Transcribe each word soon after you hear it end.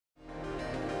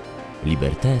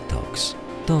Liberté Talks.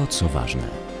 To, co ważne.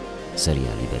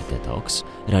 Seria Liberté Talks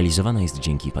realizowana jest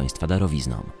dzięki Państwa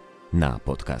darowiznom. Na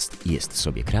podcast Jest,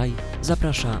 sobie, kraj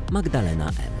zaprasza Magdalena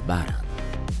M.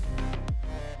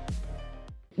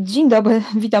 Dzień dobry,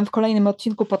 witam w kolejnym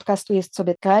odcinku podcastu Jest,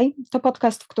 sobie, kraj. To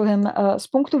podcast, w którym z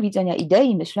punktu widzenia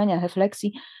idei, myślenia,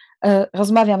 refleksji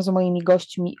rozmawiam z moimi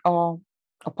gośćmi o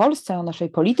Polsce, o naszej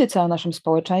polityce, o naszym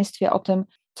społeczeństwie, o tym,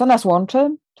 co nas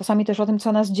łączy, czasami też o tym,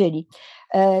 co nas dzieli.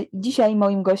 Dzisiaj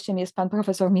moim gościem jest pan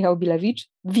profesor Michał Bilewicz.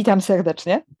 Witam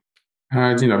serdecznie.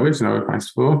 Dzień dobry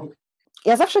Państwu.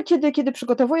 Ja zawsze, kiedy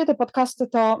przygotowuję te podcasty,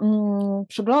 to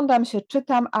przyglądam się,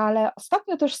 czytam, ale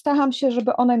ostatnio też staram się,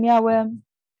 żeby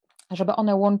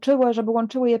one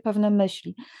łączyły je pewne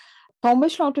myśli. Tą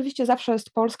myślą oczywiście zawsze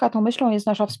jest Polska, tą myślą jest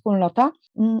nasza wspólnota,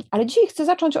 ale dzisiaj chcę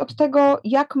zacząć od tego,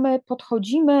 jak my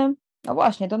podchodzimy, no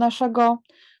właśnie, do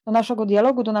naszego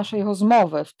dialogu, do naszej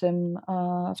rozmowy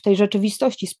w tej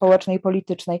rzeczywistości społecznej,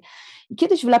 politycznej. I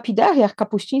kiedyś w Lapidariach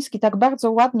Kapuściński tak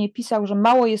bardzo ładnie pisał, że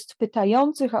mało jest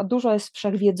pytających, a dużo jest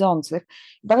wszechwiedzących.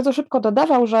 Bardzo szybko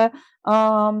dodawał, że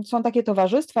są takie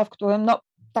towarzystwa, w którym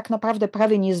tak naprawdę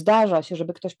prawie nie zdarza się,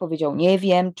 żeby ktoś powiedział nie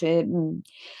wiem, czy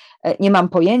nie mam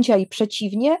pojęcia i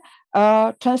przeciwnie,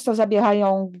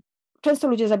 często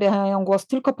ludzie zabierają głos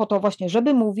tylko po to właśnie,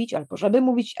 żeby mówić, albo żeby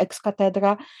mówić ex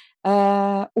cathedra,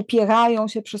 upierają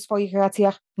się przy swoich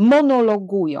racjach,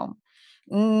 monologują.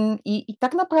 I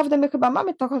tak naprawdę my chyba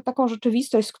mamy taką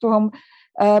rzeczywistość,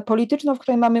 polityczną, w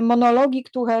której mamy monologi,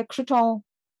 które krzyczą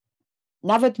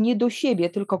nawet nie do siebie,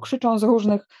 tylko krzyczą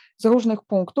z różnych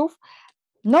punktów.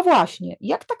 No właśnie,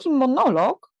 jak taki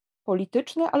monolog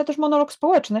polityczny, ale też monolog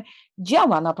społeczny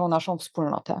działa na tą naszą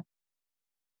wspólnotę?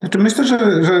 Znaczy myślę,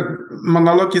 że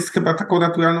monolog jest chyba taką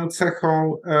naturalną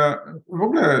cechą w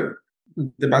ogóle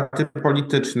debaty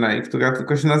politycznej, która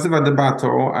tylko się nazywa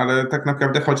debatą, ale tak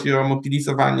naprawdę chodzi o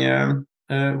mobilizowanie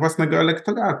własnego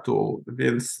elektoratu,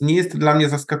 więc nie jest dla mnie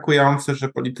zaskakujące, że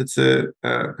politycy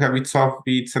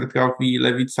prawicowi, centrowi,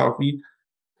 lewicowi,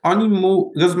 oni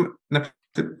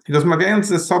rozmawiając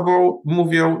ze sobą,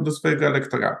 mówią do swojego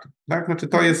elektoratu. Tak? Znaczy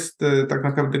to jest tak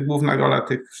naprawdę główna rola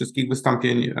tych wszystkich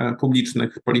wystąpień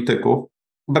publicznych polityków.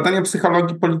 Badania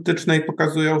psychologii politycznej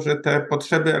pokazują, że te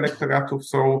potrzeby elektoratów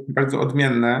są bardzo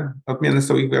odmienne. Odmienne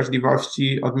są ich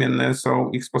wrażliwości, odmienne są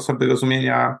ich sposoby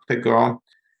rozumienia tego,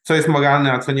 co jest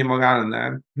moralne, a co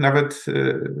niemoralne. Nawet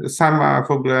sama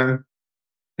w ogóle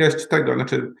treść tego,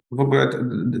 znaczy w ogóle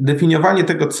definiowanie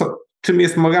tego, czym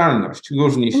jest moralność,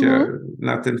 różni się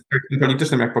na tym spektrum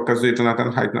politycznym, jak pokazuje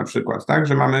Jonathan Haidt na przykład, tak?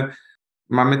 Że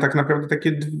mamy tak naprawdę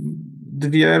takie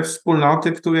dwie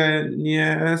wspólnoty, które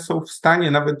nie są w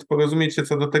stanie nawet porozumieć się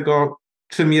co do tego,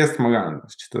 czym jest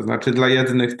moralność. To znaczy dla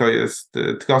jednych to jest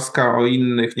troska o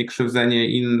innych, niekrzywdzenie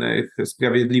innych,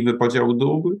 sprawiedliwy podział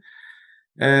dóbr,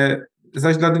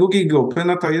 zaś dla drugiej grupy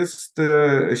to jest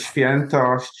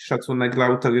świętość, szacunek dla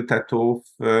autorytetów,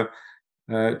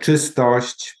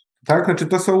 czystość. Tak, znaczy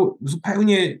to są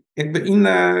zupełnie jakby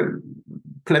inne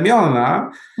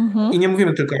plemiona i nie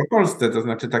mówimy tylko o Polsce, to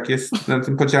znaczy tak jest na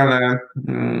tym podziale,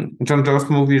 John Rawls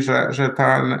mówi, że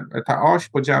ta oś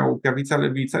podziału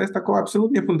prawica-lewica jest taką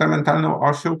absolutnie fundamentalną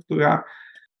osią, która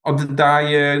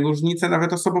oddaje różnice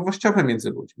nawet osobowościowe między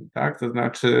ludźmi, tak, to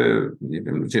znaczy, nie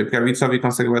wiem, ludzie prawicowi,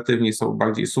 konserwatywni są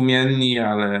bardziej sumienni,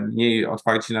 ale mniej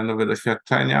otwarci na nowe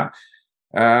doświadczenia,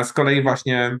 z kolei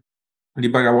właśnie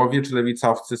liberałowie czy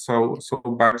lewicowcy są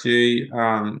bardziej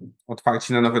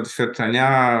otwarci na nowe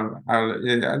doświadczenia, ale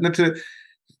znaczy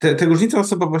te różnice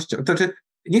osobowościowe, znaczy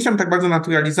nie chciałbym tak bardzo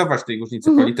naturalizować tej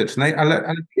różnicy politycznej,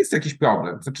 ale jest jakiś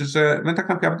problem. Znaczy, że my tak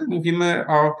naprawdę mówimy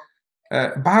o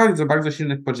bardzo, bardzo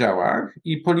silnych podziałach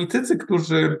i politycy,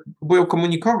 którzy próbują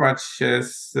komunikować się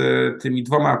z tymi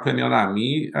dwoma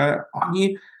plemionami,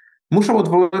 oni muszą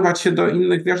odwoływać się do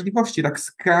innych wrażliwości, tak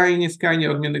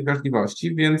skrajnie odmiennych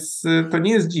wrażliwości, więc to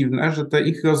nie jest dziwne, że te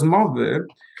ich rozmowy,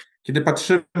 kiedy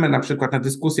patrzymy na przykład na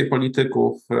dyskusje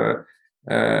polityków,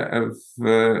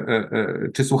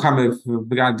 czy słuchamy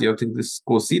w radio tych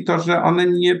dyskusji, to że one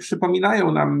nie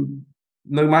przypominają nam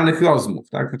normalnych rozmów,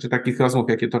 tak? Znaczy takich rozmów,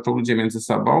 jakie toczą ludzie między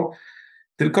sobą,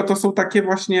 tylko to są takie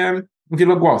właśnie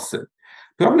wielogłosy.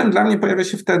 Problem dla mnie pojawia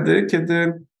się wtedy,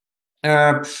 kiedy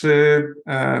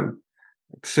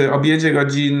przy obiedzie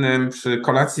rodzinnym, przy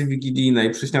kolacji wigilijnej,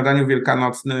 przy śniadaniu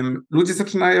wielkanocnym ludzie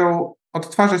zaczynają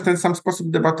odtwarzać ten sam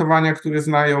sposób debatowania, który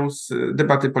znają z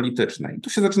debaty politycznej. I tu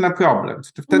się zaczyna problem.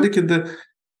 Znaczy wtedy, kiedy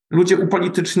ludzie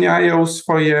upolityczniają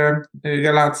swoje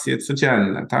relacje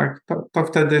codzienne, tak? To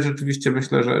wtedy rzeczywiście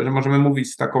myślę, że możemy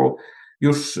mówić z taką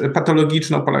już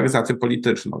patologiczną polaryzacją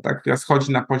polityczną, tak? Która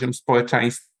schodzi na poziom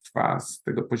społeczeństwa państwa z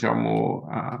tego poziomu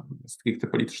stricte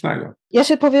politycznego. Ja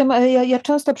się powiem, ja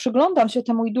często przyglądam się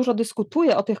temu i dużo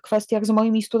dyskutuję o tych kwestiach z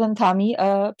moimi studentami,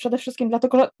 przede wszystkim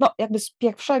dlatego, że jakby z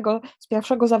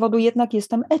pierwszego zawodu jednak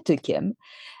jestem etykiem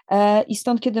i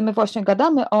stąd, kiedy my właśnie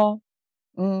gadamy o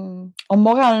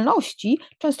moralności,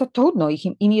 często trudno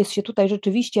im jest się tutaj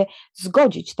rzeczywiście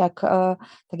zgodzić, tak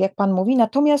jak pan mówi,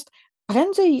 natomiast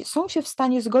prędzej są się w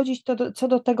stanie zgodzić co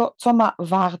do tego, co ma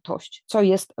wartość, co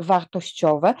jest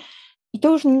wartościowe. I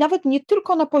to już nawet nie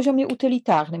tylko na poziomie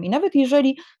utylitarnym. I nawet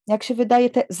jeżeli, jak się wydaje,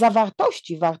 te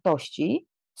zawartości wartości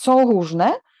są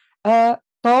różne,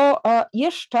 to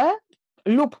jeszcze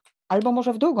albo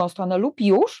może w drugą stronę, lub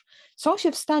już są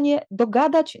się w stanie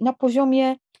dogadać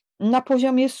na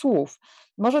poziomie słów.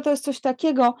 Może to jest coś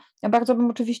takiego, ja bardzo bym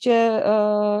oczywiście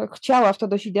chciała w to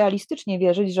dość idealistycznie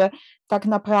wierzyć, że tak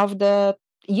naprawdę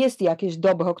jest jakieś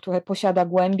dobro, które posiada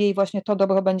głębię i właśnie to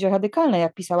dobro będzie radykalne,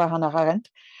 jak pisała Hannah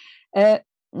Arendt.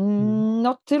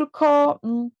 No tylko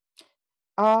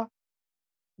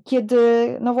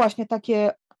kiedy właśnie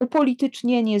takie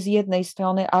upolitycznienie z jednej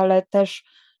strony, ale też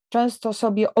często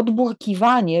sobie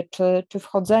odburkiwanie czy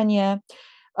wchodzenie,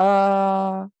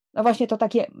 no właśnie to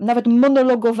takie nawet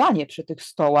monologowanie przy tych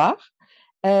stołach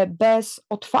bez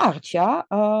otwarcia,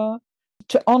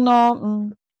 czy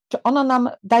ono nam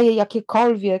daje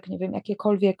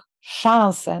jakiekolwiek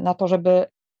szanse na to, żeby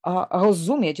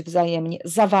rozumieć wzajemnie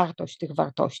zawartość tych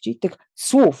wartości, tych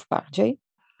słów bardziej?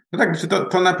 No tak,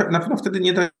 to na pewno wtedy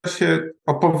nie da się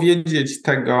opowiedzieć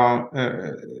tego,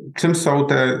 czym są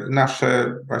te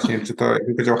nasze właśnie, czy to,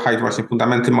 jakby powiedział Haidt, właśnie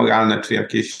fundamenty moralne, czy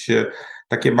jakieś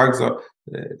takie bardzo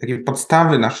takie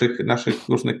podstawy naszych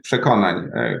różnych przekonań,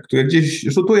 które gdzieś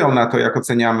rzutują na to, jak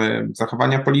oceniamy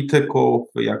zachowania polityków,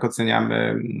 jak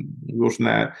oceniamy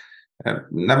różne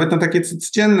nawet na takie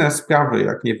codzienne sprawy,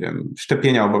 jak nie wiem,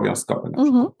 szczepienia obowiązkowe na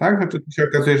przykład, tak? Znaczy się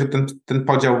okazuje, że ten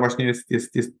podział właśnie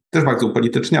jest też bardzo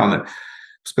upolityczniony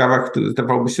w sprawach, które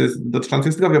zdawałoby się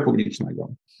dotyczących zdrowia publicznego.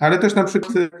 Ale też na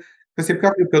przykład kwestie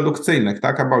praw reprodukcyjnych,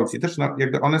 tak, aborcji, też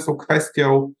jakby one są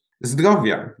kwestią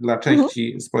zdrowia dla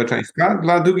części społeczeństwa,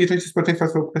 dla drugiej części społeczeństwa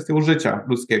są kwestią życia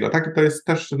ludzkiego, tak? I to jest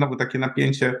też znowu takie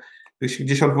napięcie, które się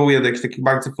gdzieś odwołuje do jakichś takich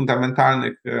bardzo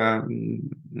fundamentalnych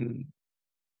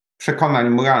przekonań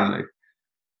moralnych.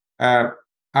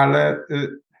 Ale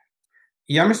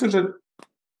ja myślę, że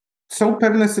są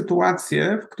pewne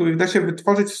sytuacje, w których da się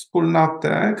wytworzyć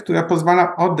wspólnotę, która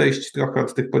pozwala odejść trochę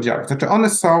od tych podziałów. Znaczy one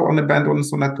są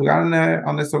naturalne,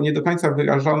 one są nie do końca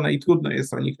wyrażone i trudno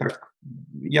jest o nich tak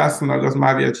jasno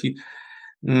rozmawiać.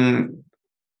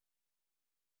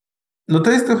 No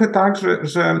to jest trochę tak,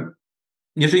 że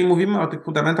jeżeli mówimy o tych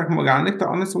fundamentach moralnych, to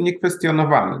one są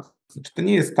niekwestionowane. Znaczy, to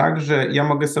nie jest tak, że ja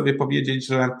mogę sobie powiedzieć,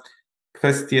 że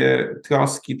kwestie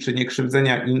troski czy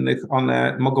niekrzywdzenia innych,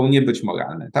 one mogą nie być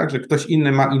moralne, tak? Że ktoś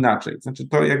inny ma inaczej. Znaczy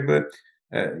to jakby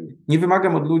nie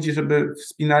wymagam od ludzi, żeby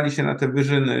wspinali się na te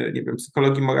wyżyny, nie wiem,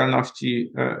 psychologii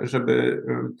moralności, żeby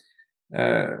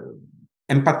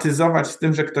empatyzować z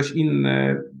tym, że ktoś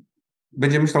inny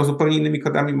będzie myślał zupełnie innymi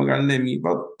kodami moralnymi,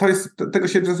 bo tego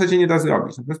się w zasadzie nie da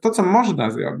zrobić. Natomiast to, co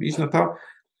można zrobić, no to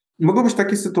mogą być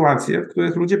takie sytuacje, w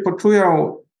których ludzie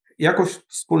poczują jakąś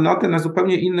wspólnotę na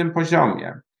zupełnie innym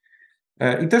poziomie.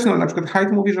 I też na przykład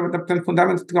Haidt mówi, że ten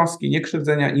fundament troski,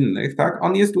 niekrzywdzenia innych, tak,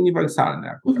 on jest uniwersalny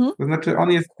akurat. To znaczy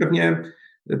on jest pewnie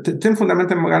tym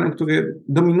fundamentem moralnym, który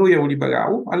dominuje u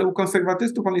liberałów, ale u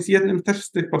konserwatystów on jest jednym też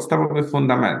z tych podstawowych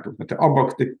fundamentów, znaczy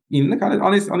obok tych innych, ale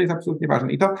on jest absolutnie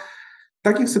ważny. I to w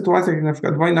takich sytuacjach, jak na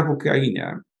przykład wojna w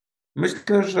Ukrainie,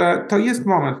 myślę, że to jest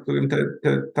moment, w którym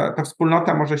ta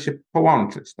wspólnota może się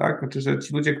połączyć, tak? Znaczy, że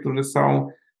ci ludzie, którzy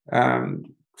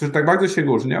tak bardzo się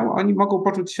różnią, oni mogą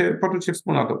poczuć się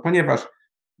wspólnotą, ponieważ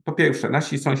po pierwsze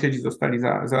nasi sąsiedzi zostali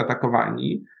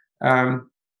zaatakowani,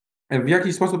 w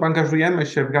jakiś sposób angażujemy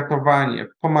się w ratowanie,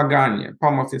 w pomaganie.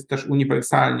 Pomoc jest też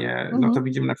uniwersalnie, no to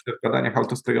widzimy na przykład w badaniach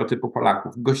autostereotypu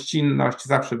Polaków. Gościnność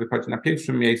zawsze wychodzi na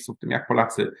pierwszym miejscu w tym, jak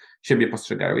Polacy siebie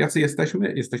postrzegają. Jacy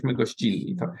jesteśmy? Jesteśmy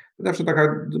gościnni. To zawsze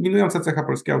taka dominująca cecha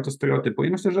polskiego autostereotypu.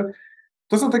 I myślę, że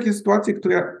to są takie sytuacje,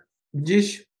 które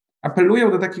gdzieś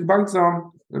apelują do takich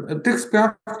bardzo tych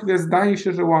spraw, które zdaje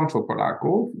się, że łączą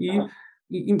Polaków i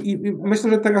myślę,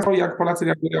 że teraz jak Polacy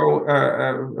reagują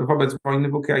wobec wojny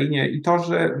w Ukrainie i to,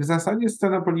 że w zasadzie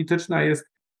scena polityczna jest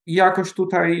jakoś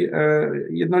tutaj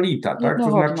jednolita, tak?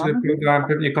 To znaczy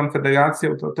pewnie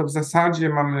Konfederacją, to w zasadzie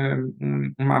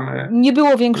mamy nie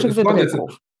było większych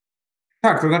wybryków.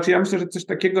 Tak, to znaczy ja myślę, że coś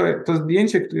takiego, to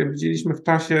zdjęcie, które widzieliśmy w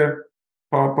czasie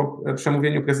po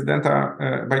przemówieniu prezydenta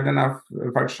Bidena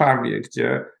w Warszawie,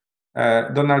 gdzie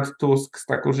Donald Tusk z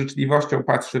taką życzliwością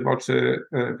patrzy w oczy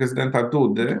prezydenta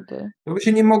Dudy, to by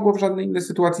się nie mogło w żadnej innej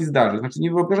sytuacji zdarzyć. Znaczy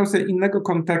nie wyobrażam sobie innego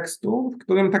kontekstu, w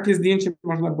którym takie zdjęcie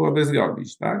można byłoby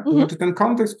zrobić. Tak? To znaczy ten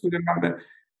kontekst, w którym mamy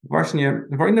właśnie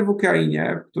wojnę w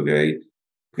Ukrainie, w której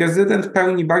prezydent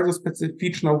pełni bardzo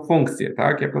specyficzną funkcję,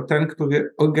 tak? Jako ten,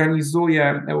 który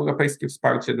organizuje europejskie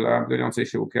wsparcie dla broniącej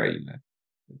się Ukrainy.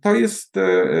 To jest,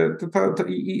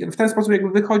 i w ten sposób jakby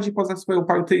wychodzi poza swoją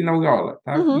partyjną rolę,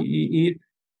 tak? I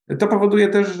to powoduje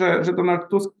też, że Donald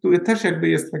Tusk, który też jakby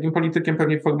jest takim politykiem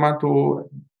pewnie formatu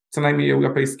co najmniej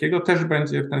europejskiego, też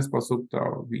będzie w ten sposób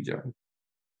to widział.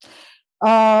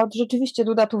 Rzeczywiście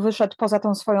Duda tu wyszedł poza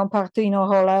tą swoją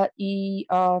partyjną rolę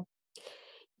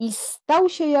i stał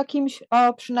się jakimś,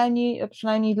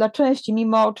 przynajmniej dla części,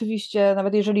 mimo oczywiście,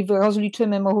 nawet jeżeli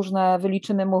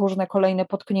wyliczymy mu różne kolejne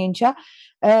potknięcia,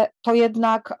 to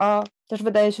jednak też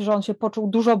wydaje się, że on się poczuł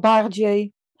dużo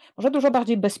bardziej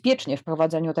bezpiecznie w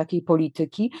prowadzeniu takiej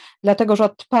polityki, dlatego że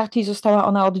od partii została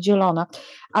ona oddzielona.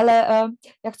 Ale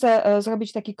ja chcę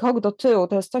zrobić taki krok do tyłu.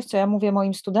 To jest coś, co ja mówię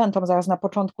moim studentom zaraz na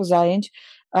początku zajęć,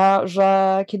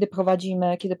 że kiedy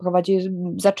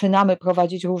zaczynamy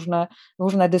prowadzić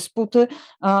różne dysputy,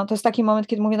 to jest taki moment,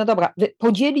 kiedy mówię, no dobra,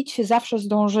 podzielić się zawsze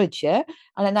zdążycie,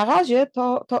 ale na razie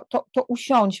to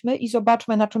usiądźmy i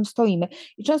zobaczmy, na czym stoimy.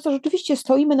 I często rzeczywiście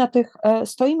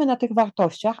stoimy na tych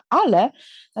wartościach, ale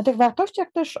na tych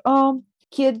wartościach też,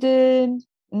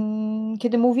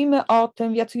 kiedy mówimy o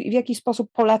tym, w jaki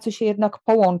sposób Polacy się jednak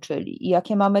połączyli i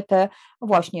jakie mamy te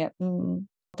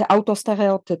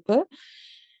autostereotypy,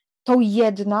 to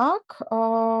jednak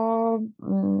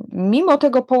mimo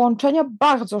tego połączenia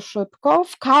bardzo szybko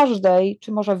w każdej,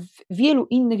 czy może w wielu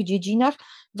innych dziedzinach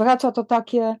wraca to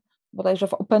takie, bodajże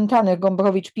w Opętanych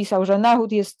Gombrowicz pisał, że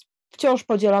naród jest wciąż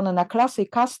podzielony na klasy i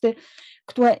kasty,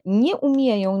 które nie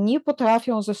umieją, nie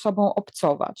potrafią ze sobą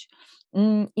obcować.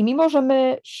 I mimo, że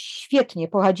my świetnie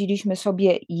poradziliśmy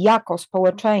sobie jako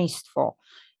społeczeństwo,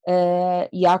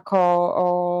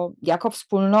 jako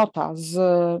wspólnota z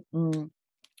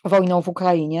wojną w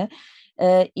Ukrainie,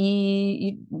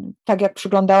 i tak jak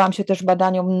przyglądałam się też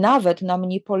badaniom, nawet nam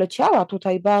nie poleciała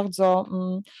tutaj bardzo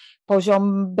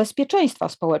poziom bezpieczeństwa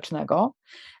społecznego,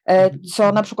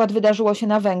 co na przykład wydarzyło się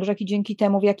na Węgrzech i dzięki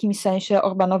temu w jakimś sensie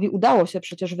Orbánowi udało się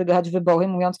przecież wygrać wybory,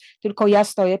 mówiąc, tylko ja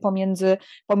stoję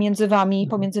pomiędzy wami,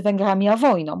 pomiędzy Węgrami a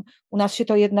wojną. U nas się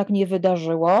to jednak nie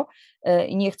wydarzyło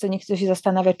i nie chcę się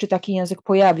zastanawiać, czy taki język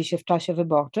pojawi się w czasie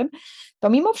wyborczym. To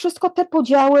mimo wszystko te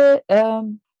podziały,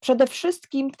 przede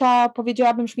wszystkim ta,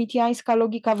 powiedziałabym, szmitiańska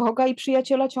logika wroga i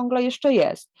przyjaciela ciągle jeszcze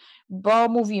jest, bo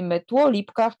mówimy tu o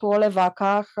lipkach, tu o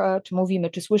lewakach, czy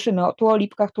słyszymy tu o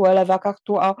lipkach, tu o lewakach,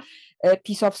 tu o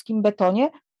pisowskim betonie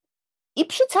i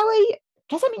przy całej,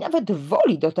 czasami nawet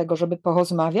woli do tego, żeby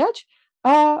porozmawiać,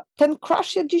 a ten crash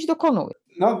się gdzieś dokonuje.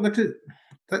 No, znaczy,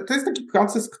 to jest taki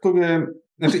proces,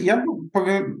 ja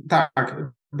powiem tak,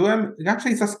 byłem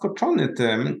raczej zaskoczony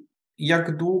tym,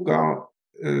 jak długo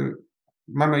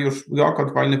mamy już rok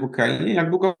od wojny w Ukrainie, jak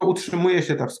długo utrzymuje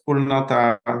się ta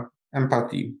wspólnota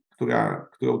empatii,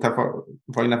 którą ta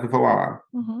wojna wywołała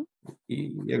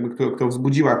i jakby którą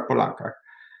wzbudziła w Polakach.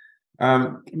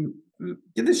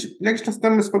 Jakiś czas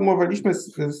temu sformułowaliśmy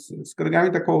z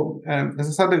kolegami taką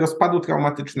zasadę rozpadu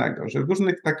traumatycznego, że w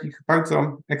różnych takich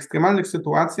bardzo ekstremalnych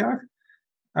sytuacjach,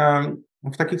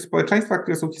 w takich społeczeństwach,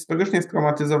 które są historycznie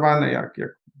straumatyzowane, jak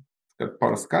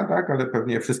Polska, tak, ale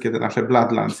pewnie wszystkie te nasze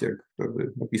bloodlands, jak to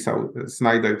napisał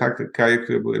Snyder, tak, te kraje,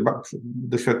 które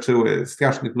doświadczyły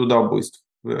strasznych ludobójstw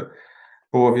w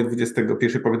połowie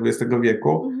połowie XX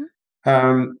wieku,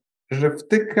 że w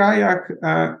tych krajach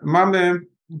mamy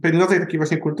pewien rodzaj takiej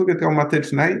właśnie kultury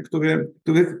traumatycznej,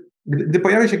 których, gdy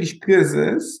pojawia się jakiś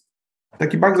kryzys,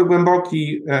 taki bardzo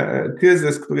głęboki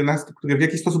kryzys, który w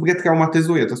jakiś sposób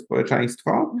retraumatyzuje to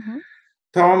społeczeństwo,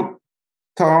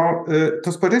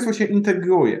 to społeczeństwo się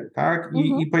integruje, tak?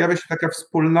 I pojawia się taka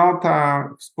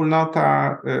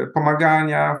wspólnota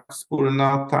pomagania,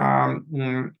 wspólnota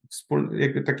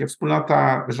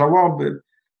żałoby.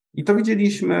 I to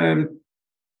widzieliśmy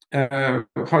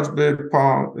choćby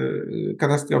po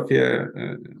katastrofie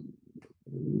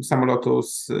samolotu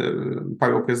z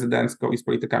parą prezydencką i z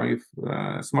politykami w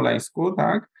Smoleńsku,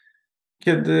 tak?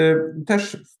 Kiedy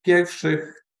też w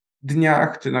pierwszych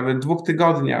dniach, czy nawet 2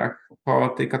 tygodniach po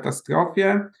tej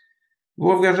katastrofie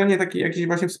było wrażenie takiej jakiejś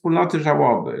właśnie wspólnoty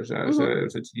żałoby,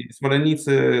 że ci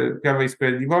zwolennicy Prawa i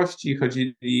Sprawiedliwości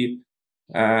chodzili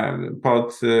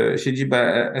pod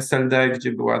siedzibę SLD,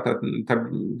 gdzie była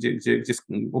gdzie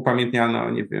upamiętniano,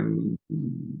 nie wiem,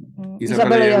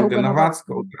 Izabelę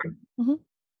Jaruga-Nowacką.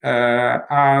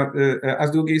 a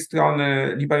z drugiej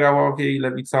strony liberałowie i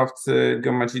lewicowcy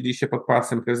gromadzili się pod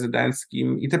Pałacem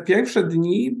Prezydenckim i te pierwsze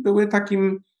dni były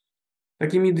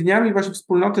takimi dniami właśnie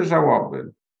wspólnoty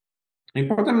żałoby. I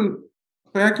potem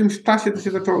po jakimś czasie to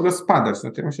się zaczęło rozpadać.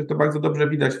 Znaczy, myślę, że to bardzo dobrze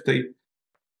widać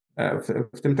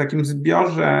w tym takim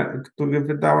zbiorze, który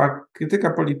wydała krytyka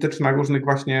polityczna różnych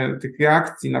właśnie tych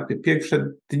reakcji na te pierwsze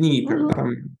dni. Prawda?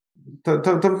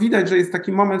 To widać, że jest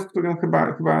taki moment, w którym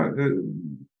chyba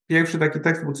pierwszy taki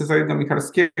tekst był Cezarego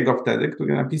Michalskiego wtedy,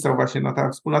 który napisał właśnie, no ta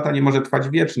wspólnota nie może trwać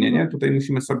wiecznie, nie? Tutaj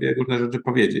musimy sobie różne rzeczy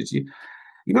powiedzieć.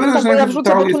 I potem tak, bo ja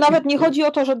wrzucę, bo tu nawet nie chodzi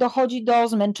o to, że dochodzi do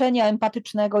zmęczenia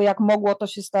empatycznego, jak mogło to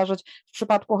się zdarzyć w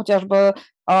przypadku chociażby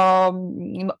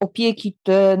opieki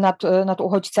nad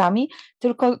uchodźcami,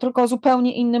 tylko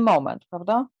zupełnie inny moment,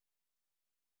 prawda?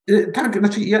 Tak,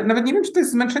 znaczy ja nawet nie wiem, czy to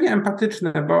jest zmęczenie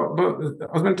empatyczne, bo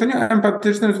o zmęczeniu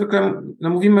empatycznym zwykle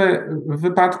mówimy w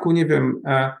wypadku, nie wiem,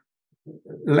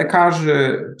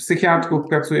 lekarzy, psychiatrów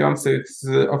pracujących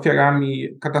z ofiarami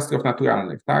katastrof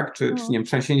naturalnych, tak? Czy nie wiem,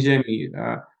 trzęsień ziemi.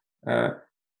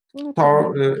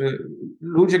 To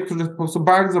ludzie, którzy po prostu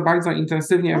bardzo, bardzo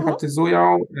intensywnie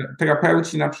empatyzują,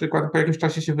 terapeuci na przykład po jakimś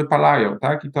czasie się wypalają,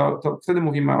 tak? I to wtedy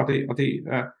mówimy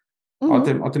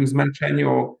o tym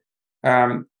zmęczeniu.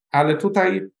 Ale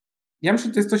tutaj ja myślę,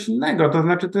 że to jest coś innego. To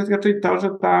znaczy, to jest raczej to, że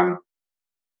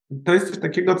to jest coś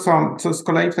takiego, co z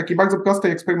kolei w takiej bardzo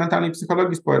prostej, eksperymentalnej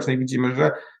psychologii społecznej widzimy,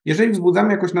 że jeżeli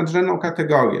wzbudzamy jakąś nadrzędną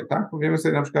kategorię, tak, powiemy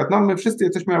sobie na przykład, no my wszyscy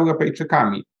jesteśmy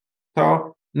Europejczykami,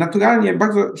 to naturalnie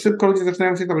bardzo szybko ludzie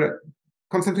zaczynają mówić, dobrze,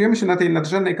 koncentrujemy się na tej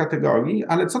nadrzędnej kategorii,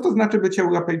 ale co to znaczy być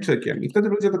Europejczykiem? I wtedy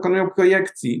ludzie dokonują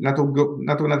projekcji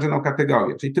na tą nadrzędną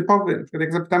kategorię. Czyli typowy, na przykład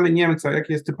jak zapytamy Niemca,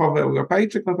 jaki jest typowy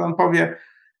Europejczyk, no to on powie,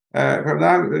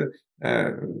 prawda,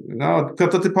 no,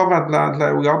 prototypowa dla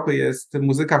Europy jest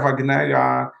muzyka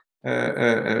Wagnera,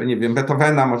 nie wiem,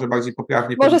 Beethovena, może bardziej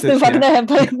poprawnie może politycznie. Z tym Wagnerem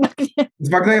to jednak nie.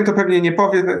 Z Wagnerem to pewnie nie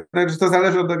powie, że to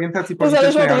zależy od orientacji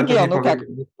politycznej. To zależy od regionu, tak,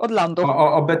 od landu.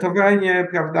 O Beethovenie,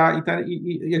 prawda,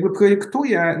 i jakby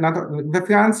projektuje, we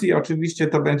Francji oczywiście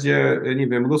to będzie, nie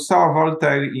wiem, Rousseau,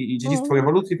 Voltaire i dziedzictwo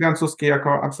rewolucji francuskiej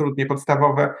jako absolutnie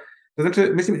podstawowe. To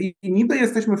znaczy, myślimy, i niby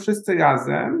jesteśmy wszyscy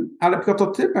razem, ale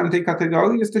prototypem tej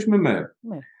kategorii jesteśmy my.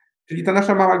 Czyli ta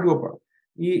nasza mała grupa.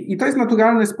 I to jest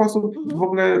naturalny sposób w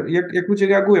ogóle, jak ludzie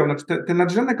reagują. Znaczy te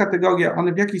nadrzędne kategorie,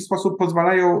 one w jakiś sposób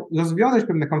pozwalają rozwiązać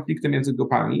pewne konflikty między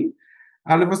grupami,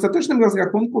 ale w ostatecznym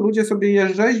rozrachunku ludzie sobie je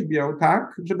rzeźbią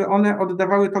tak, żeby one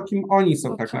oddawały to, kim oni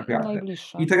są tak naprawdę.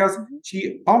 I teraz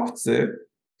ci obcy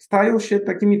stają się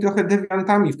takimi trochę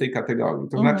dewiantami w tej kategorii.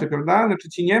 To znaczy, prawda? Znaczy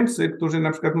ci Niemcy, którzy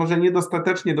na przykład może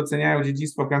niedostatecznie doceniają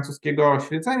dziedzictwo francuskiego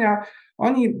oświecenia,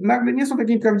 oni nagle nie są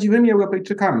takimi prawdziwymi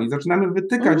Europejczykami. Zaczynamy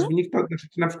wytykać w nich to, znaczy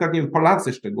na przykład, nie wiem,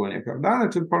 Polacy szczególnie, prawda?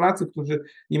 Znaczy Polacy, którzy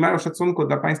nie mają szacunku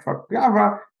dla państwa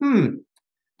prawa,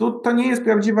 to nie jest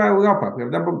prawdziwa Europa,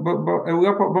 prawda?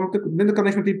 Bo my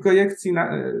dokonaliśmy tej projekcji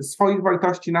swoich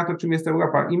wartości na to, czym jest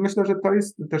Europa. I myślę, że to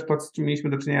jest też to, z czym mieliśmy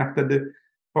do czynienia wtedy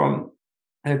po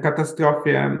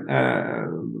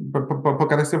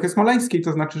katastrofie smoleńskiej,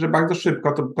 to znaczy, że bardzo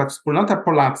szybko ta wspólnota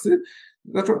Polacy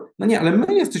zaczęła, no nie, ale my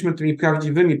jesteśmy tymi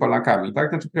prawdziwymi Polakami, tak?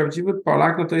 Znaczy prawdziwy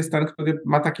Polak, no to jest ten, który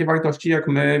ma takie wartości jak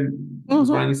my,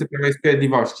 zwolennicy Prawa i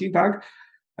Sprawiedliwości, tak?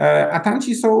 A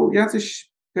tamci są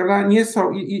jacyś, prawda, nie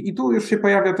są i tu już się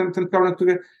pojawia ten problem,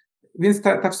 który, więc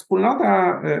ta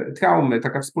wspólnota traumy,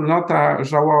 taka wspólnota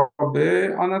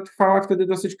żałoby, ona trwała wtedy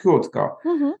dosyć krótko.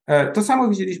 To samo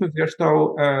widzieliśmy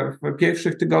zresztą w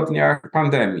pierwszych tygodniach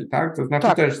pandemii, tak? To znaczy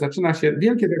też zaczyna się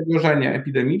wielkie zagrożenie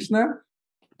epidemiczne.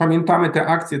 Pamiętamy te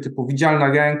akcje typu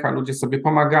widzialna ręka, ludzie sobie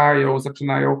pomagają,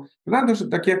 zaczynają, prawda, że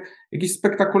takie jakieś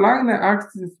spektakularne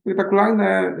akcje,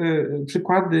 spektakularne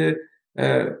przykłady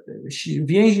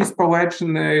więzi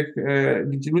społecznych,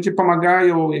 gdzie ludzie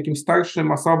pomagają jakimś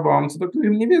starszym osobom, co do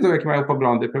których nie wiedzą, jakie mają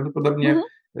poglądy. Prawdopodobnie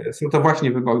są to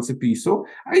właśnie wyborcy PiS-u,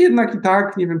 a jednak i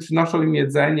tak, nie wiem, przynoszą im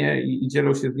jedzenie i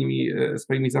dzielą się z nimi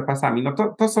swoimi zapasami. No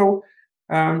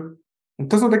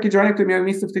to są takie działania, które miały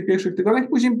miejsce w tych pierwszych tygodniach i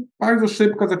później bardzo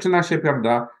szybko zaczyna się,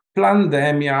 prawda,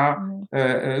 pandemia,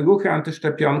 ruchy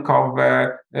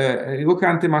antyszczepionkowe, ruchy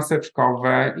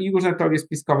antymaseczkowe i różne teorie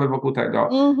spiskowe wokół tego.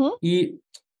 I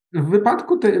w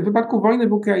wypadku wojny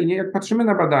w Ukrainie, jak patrzymy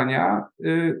na badania,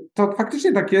 to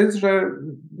faktycznie tak jest, że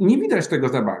nie widać tego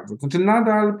za bardzo. Znaczy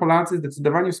nadal Polacy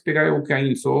zdecydowanie wspierają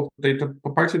Ukraińców, tutaj to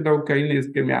poparcie dla Ukrainy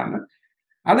jest premialne,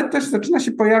 ale też zaczyna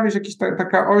się pojawiać jakaś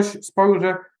taka oś sporu,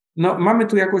 że no, mamy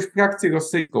tu jakąś frakcję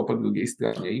rosyjską po drugiej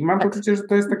stronie i mam poczucie, że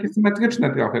to jest takie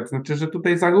symetryczne trochę, to znaczy, że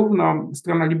tutaj zarówno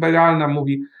strona liberalna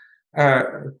mówi,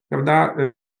 prawda,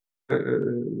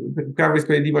 Prawo i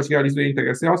Sprawiedliwość realizuje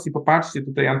interes Rosji. Popatrzcie,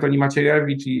 tutaj Antoni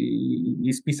Macierewicz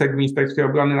i spisek w Ministerstwie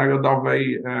Obrony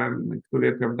Narodowej,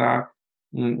 który, prawda,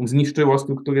 zniszczyło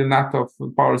struktury NATO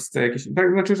w Polsce.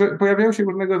 Tak, znaczy, że pojawiają się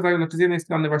różnego rodzaju, znaczy z jednej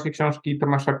strony właśnie książki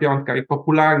Tomasza Piątka i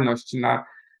popularność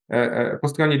po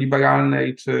stronie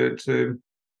liberalnej, czy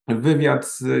wywiad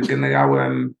z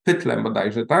generałem Pytlem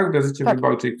bodajże, tak? W Gazecie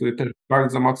Wyborczej, który też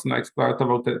bardzo mocno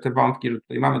eksploatował te wątki, że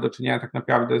tutaj mamy do czynienia tak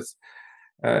naprawdę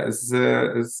z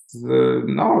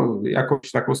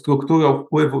jakąś taką strukturą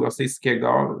wpływu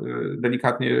rosyjskiego,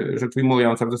 delikatnie rzecz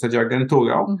ujmując, a w zasadzie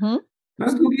agenturą. No,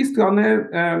 z drugiej strony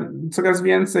coraz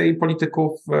więcej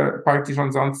polityków partii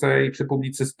rządzącej czy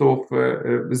publicystów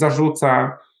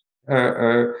zarzuca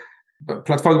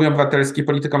Platformie Obywatelskiej,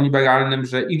 politykom liberalnym,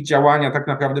 że ich działania tak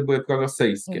naprawdę były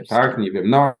prorosyjskie, tak? Nie wiem,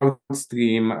 Nord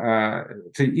Stream,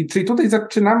 czyli tutaj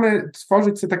zaczynamy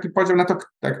tworzyć sobie taki podział na to,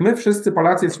 tak, my wszyscy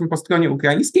Polacy jesteśmy po stronie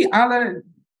ukraińskiej, ale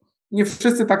nie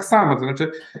wszyscy tak samo, to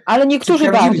znaczy... Ale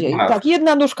niektórzy bardziej, tak,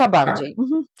 jedna nóżka bardziej.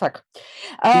 Tak.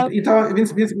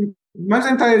 Więc moim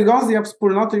zdaniem ta erozja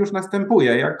wspólnoty już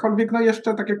następuje, jakkolwiek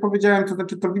jeszcze, tak jak powiedziałem, to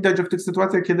znaczy to widać, że w tych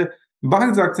sytuacjach, kiedy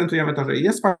bardzo akcentujemy to, że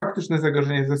jest faktyczne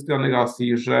zagrożenie ze strony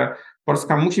Rosji, że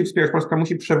Polska musi wspierać, Polska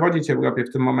musi przewodzić Europie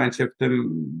w tym momencie, w tym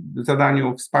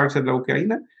zadaniu wsparcia dla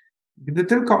Ukrainy. Gdy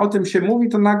tylko o tym się mówi,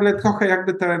 to nagle trochę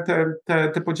jakby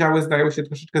te podziały zdają się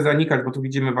troszeczkę zanikać, bo tu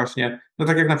widzimy właśnie, no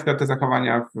tak jak na przykład te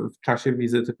zachowania w czasie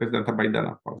wizyty prezydenta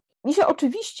Bidena w Polsce.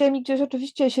 Mi gdzieś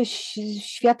oczywiście się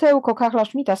światełko Karla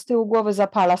Schmitta z tyłu głowy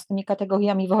zapala z tymi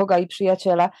kategoriami wroga i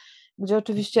przyjaciela, gdzie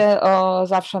oczywiście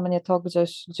zawsze mnie to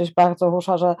gdzieś bardzo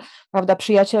rusza, że, prawda,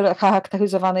 przyjaciel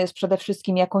charakteryzowany jest przede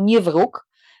wszystkim jako nie wróg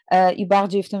i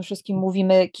bardziej w tym wszystkim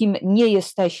mówimy, kim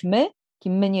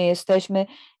my nie jesteśmy,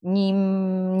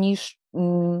 niż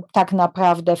tak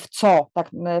naprawdę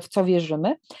w co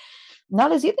wierzymy. No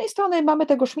ale z jednej strony mamy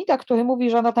tego Schmitta, który mówi,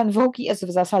 że no ten wróg jest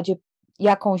w zasadzie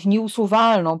jakąś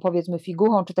nieusuwalną, powiedzmy,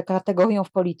 figurą czy kategorią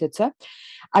w polityce,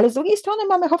 ale z drugiej strony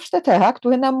mamy Hofstettera,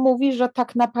 który nam mówi, że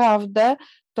tak naprawdę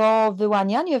to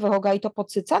wyłanianie wroga i to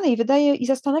podsycane i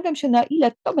zastanawiam się, na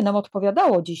ile to by nam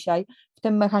odpowiadało dzisiaj w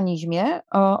tym mechanizmie,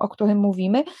 o którym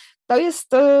mówimy, to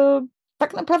jest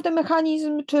tak naprawdę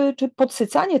mechanizm, czy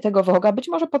podsycanie tego wroga, być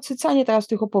może podsycanie teraz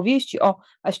tych opowieści o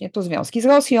właśnie to związki z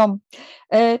Rosją,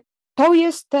 to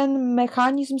jest ten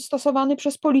mechanizm stosowany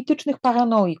przez politycznych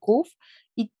paranoików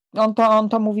i on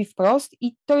to mówi wprost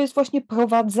i to jest właśnie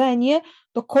prowadzenie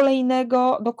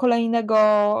do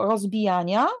kolejnego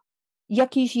rozbijania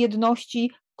jakiejś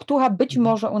jedności, która być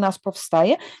może u nas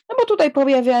powstaje, no bo tutaj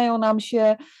pojawiają nam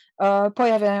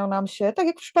się, tak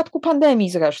jak w przypadku pandemii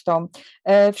zresztą,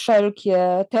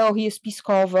 wszelkie teorie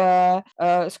spiskowe,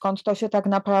 skąd to się tak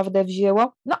naprawdę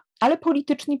wzięło, no ale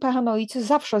polityczni paranoicy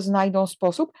zawsze znajdą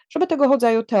sposób, żeby tego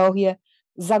rodzaju teorie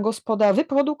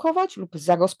wyprodukować lub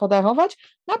zagospodarować,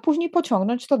 a później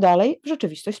pociągnąć to dalej w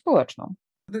rzeczywistość społeczną.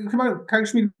 Chyba Karl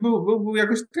Schmitt był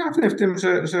jakoś trafny w tym,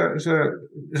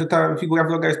 że ta figura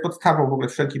wroga jest podstawą w ogóle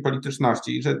wszelkiej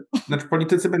polityczności i że znaczy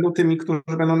politycy będą tymi, którzy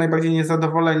będą najbardziej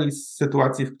niezadowoleni z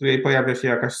sytuacji, w której pojawia się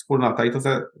jakaś wspólnota i to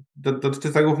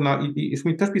dotyczy zarówno, i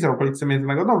Schmitt też pisał o polityce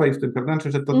międzynarodowej w tym, prawda,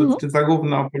 że to dotyczy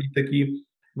zarówno polityki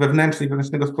wewnętrznej,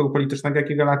 wewnętrznego sporu politycznego, jak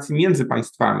i relacji między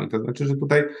państwami. To znaczy, że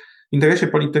tutaj w interesie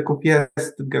polityków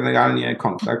jest generalnie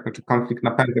konflikt, znaczy konflikt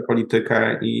napędza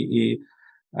politykę i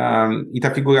ta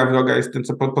figura wroga jest tym,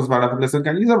 co pozwala w ogóle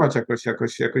zorganizować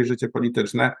jakoś życie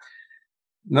polityczne.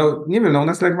 No nie wiem, u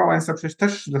nas Lech Wałęsa przecież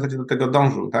też w zasadzie do tego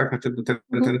dążył, tak? Znaczy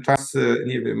ten czas,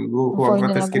 nie wiem, ruchu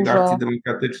obywatelskiego, akcji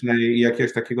demokratycznej i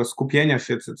jakiegoś takiego skupienia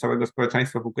się całego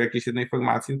społeczeństwa wokół jakiejś jednej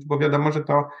formacji, bo wiadomo, że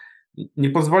to nie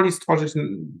pozwoli stworzyć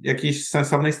jakiejś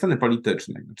sensownej sceny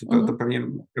politycznej. Znaczy to pewnie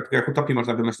w kategoriach utopii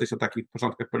można wymyśleć o takich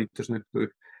porządkach politycznych, w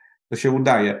których to się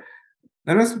udaje.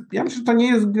 Natomiast ja myślę, że to nie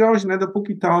jest groźne,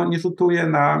 dopóki to nie rzutuje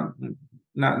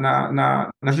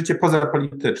na życie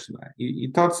pozapolityczne.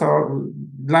 I to, co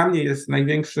dla mnie jest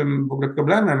największym w ogóle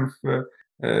problemem w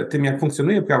tym, jak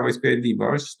funkcjonuje Prawo i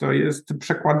Sprawiedliwość, to jest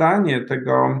przekładanie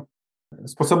tego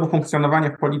sposobu funkcjonowania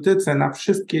w polityce na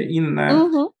wszystkie inne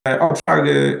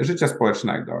obszary życia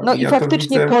społecznego. No i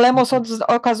faktycznie polemos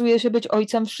okazuje się być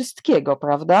ojcem wszystkiego,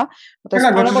 prawda? Bo to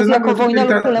jest polemos jako wojna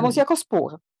lub polemos jako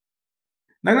spór.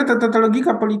 Nagle ta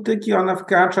logika polityki, ona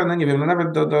wkracza, no nie wiem, no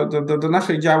nawet do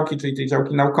naszej działki, czyli tej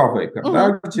działki naukowej,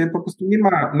 prawda? Gdzie po prostu nie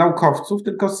ma naukowców,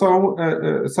 tylko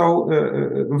są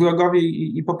wrogowie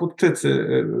i popudczycy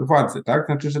władzy, tak?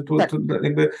 Znaczy, że tu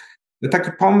jakby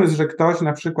taki pomysł, że ktoś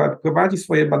na przykład prowadzi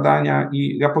swoje badania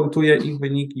i raportuje ich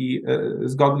wyniki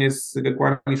zgodnie z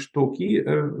regułami sztuki,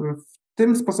 w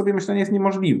tym sposobie myślenia jest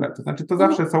niemożliwe. To znaczy, to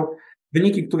zawsze są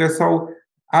wyniki, które są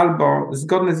albo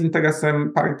zgodne z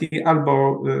interesem partii,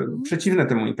 albo przeciwne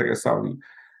temu interesowi.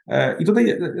 I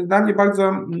tutaj dla mnie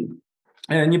bardzo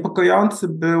niepokojący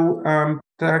był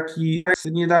taki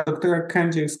tekst niedawno doktora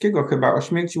Kędzierskiego chyba o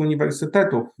śmierci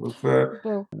uniwersytetów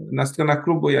na stronach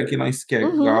Klubu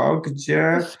Jagiellońskiego,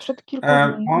 gdzie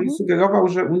on sugerował,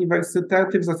 że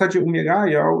uniwersytety w zasadzie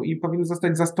umierają i powinny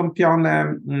zostać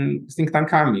zastąpione think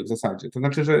tankami w zasadzie. To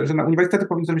znaczy, że na uniwersytety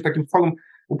powinny być takim forum,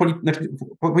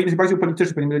 powinny być bardziej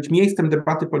upolityczne, powinny być miejscem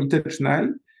debaty politycznej,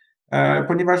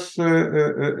 ponieważ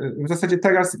w zasadzie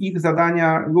teraz ich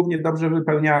zadania równie dobrze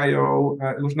wypełniają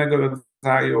różnego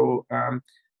rodzaju,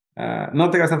 no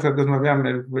teraz na przykład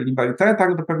rozmawiamy w Liberté,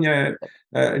 tak, to pewnie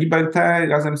Liberté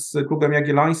razem z Klubem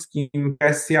Jagiellońskim,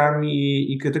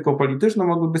 presjami i krytyką polityczną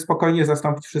mogłyby spokojnie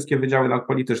zastąpić wszystkie wydziały nauk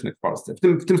politycznych w Polsce,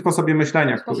 w tym sposobie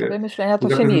myślenia, który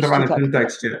reprezentowany w tym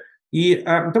tekście. I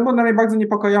to było dla mnie bardzo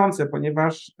niepokojące,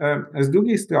 ponieważ z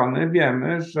drugiej strony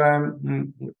wiemy, że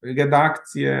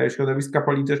redakcje, środowiska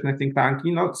polityczne, think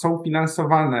tanki są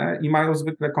finansowane i mają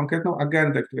zwykle konkretną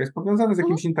agendę, która jest powiązana z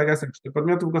jakimś interesem, czy to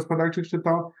podmiotów gospodarczych, czy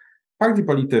to partii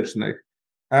politycznych.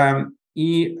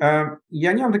 I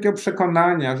ja nie mam takiego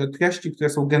przekonania, że treści, które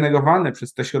są generowane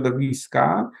przez te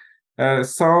środowiska,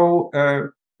 są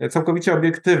całkowicie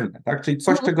obiektywne, tak? Czyli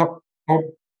coś,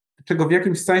 czego w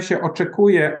jakimś sensie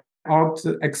oczekuje od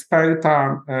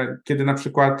eksperta, kiedy na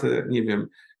przykład, nie wiem,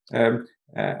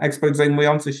 ekspert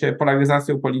zajmujący się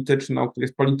polaryzacją polityczną, który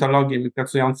jest politologiem i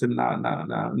pracującym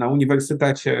na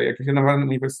uniwersytecie, jakimś renomowanym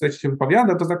uniwersytecie się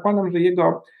wypowiada, to zakładam, że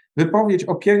jego wypowiedź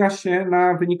opiera się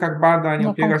na wynikach badań,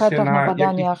 opiera się na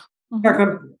badaniach.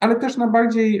 Tak, ale też na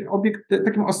bardziej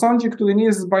takim osądzie, który nie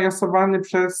jest zbajasowany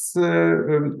przez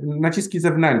naciski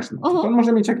zewnętrzne. On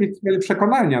może mieć jakieś swoje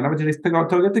przekonania, nawet jeżeli jest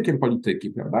teoretykiem polityki,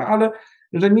 prawda? Ale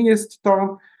że nie jest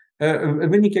to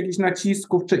wynik jakichś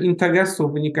nacisków czy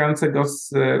interesów wynikającego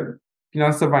z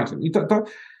finansowania. I to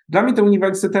dla mnie te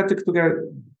uniwersytety, które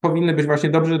powinny być właśnie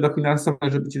dobrze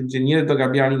dofinansowane, żeby ci ludzie nie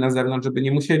dorabiali na zewnątrz, żeby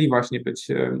nie musieli właśnie być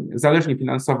zależni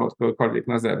finansowo od kogokolwiek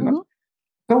na zewnątrz,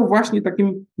 są właśnie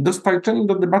takim dostarczeniem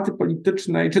do debaty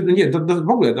politycznej, czy nie, w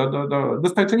ogóle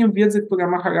dostarczeniem wiedzy, która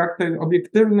ma charakter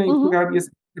obiektywny i która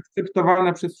jest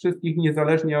akceptowana przez wszystkich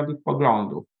niezależnie od ich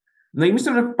poglądów. No i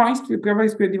myślę, że w państwie Prawa i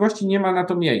Sprawiedliwości nie ma na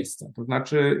to miejsca. To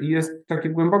znaczy jest takie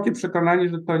głębokie przekonanie,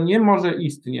 że to nie może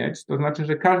istnieć, to znaczy,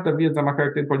 że każda wiedza ma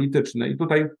charakter polityczny i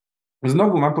tutaj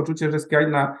znowu mam poczucie, że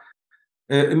skrajna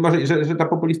że ta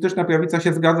populistyczna prawica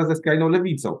się zgadza ze skrajną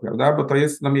lewicą, prawda? Bo to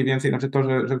jest mniej więcej, znaczy to,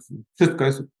 że wszystko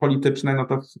jest polityczne, no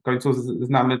to w końcu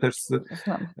znamy też z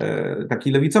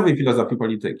takiej lewicowej filozofii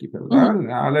polityki, prawda?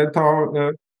 Ale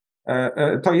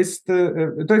to jest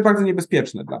bardzo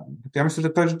niebezpieczne dla mnie. Ja myślę, że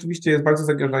to rzeczywiście jest bardzo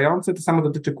zagrażające. To samo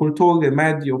dotyczy kultury,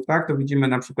 mediów, tak? To widzimy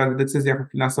na przykład w decyzjach o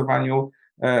finansowaniu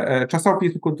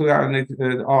czasopism kulturalnych,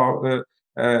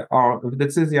 w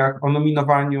decyzjach o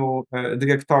nominowaniu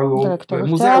dyrektorów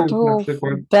muzeów, na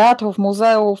przykład. Teatrów,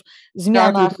 muzeów,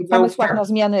 zmianach, pomysłach na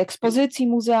zmiany ekspozycji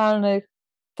muzealnych,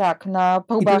 tak, na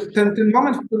próbach. I ten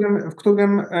moment, w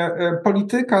którym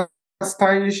polityka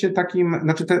staje się takim,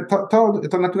 znaczy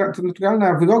ta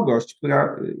naturalna wrogość,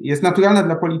 która jest naturalna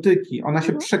dla polityki, ona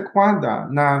się przekłada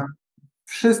na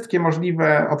wszystkie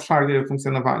możliwe obszary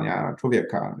funkcjonowania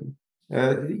człowieka.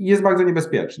 Jest bardzo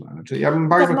niebezpieczna. Znaczy, ja bym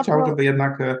bardzo chciał, żeby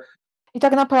jednak... I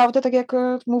tak naprawdę, tak jak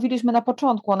mówiliśmy na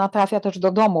początku, ona trafia też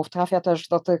do domów, trafia też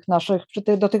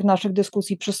do tych naszych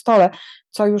dyskusji przy stole,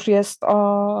 co już jest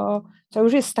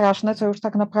straszne, co już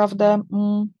tak naprawdę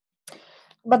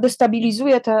chyba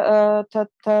destabilizuje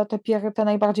te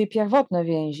najbardziej pierwotne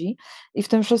więzi i w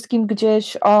tym wszystkim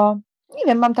gdzieś nie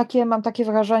wiem, mam takie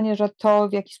wrażenie, że to,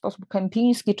 w jaki sposób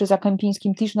Kępiński czy za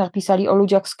Kępińskim Tischner pisali o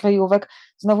ludziach z kryjówek,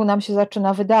 znowu nam się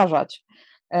zaczyna wydarzać.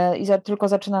 I tylko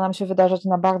zaczyna nam się wydarzać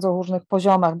na bardzo różnych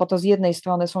poziomach, bo to z jednej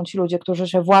strony są ci ludzie, którzy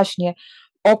się właśnie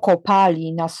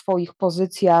okopali na swoich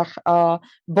pozycjach,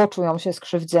 bo czują się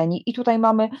skrzywdzeni. I tutaj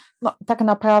mamy, tak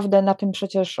naprawdę na tym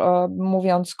przecież,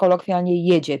 mówiąc kolokwialnie,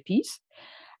 jedzie PiS,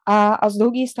 a z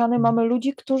drugiej strony mamy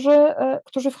ludzi,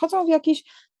 którzy wchodzą w jakieś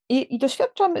i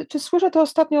doświadczam, czy słyszę to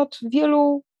ostatnio od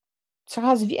wielu,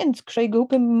 coraz większej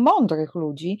grupy mądrych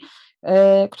ludzi,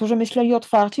 którzy myśleli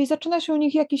otwarcie i zaczyna się u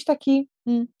nich jakiś taki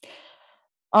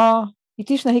i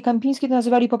Tischner i Kępiński to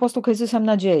nazywali po prostu kryzysem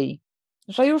nadziei.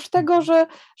 Że już tego,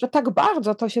 że tak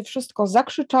bardzo to się wszystko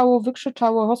zakrzyczało,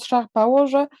 wykrzyczało, rozszarpało,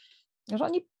 że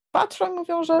oni patrzą i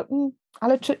mówią, że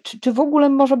ale czy w ogóle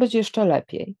może być jeszcze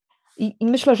lepiej? I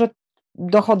myślę, że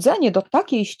dochodzenie do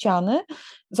takiej ściany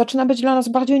zaczyna być dla nas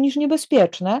bardziej niż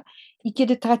niebezpieczne i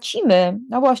kiedy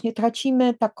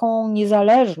tracimy taką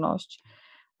niezależność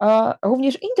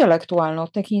również intelektualną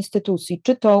tych instytucji,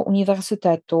 czy to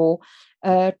uniwersytetu,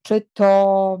 czy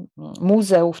to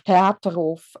muzeów,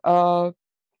 teatrów,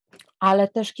 ale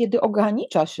też kiedy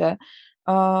ogranicza się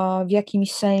w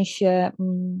jakimś sensie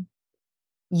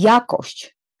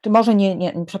jakość, czy może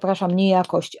nie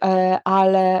jakość,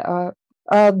 ale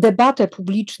debatę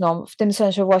publiczną, w tym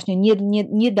sensie właśnie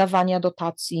nie dawania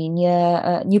dotacji,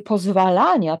 nie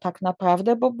pozwalania tak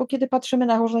naprawdę, bo kiedy patrzymy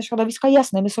na różne środowiska,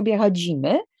 jasne, my sobie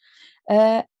radzimy,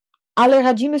 ale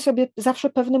radzimy sobie zawsze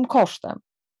pewnym kosztem.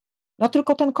 No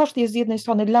tylko ten koszt jest z jednej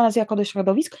strony dla nas jako do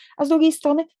środowisk, a z drugiej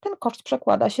strony ten koszt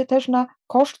przekłada się też na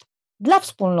koszt dla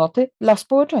wspólnoty, dla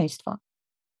społeczeństwa.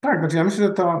 Tak, znaczy ja myślę,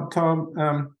 że to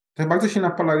bardzo silna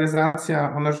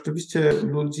polaryzacja, ona rzeczywiście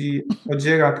ludzi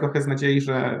odziera trochę z nadziei,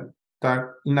 że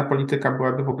ta inna polityka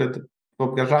byłaby w ogóle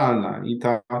wyobrażalna i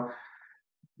to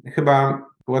chyba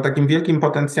było takim wielkim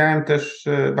potencjałem też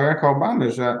Baracka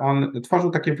Obamy, że on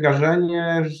tworzył takie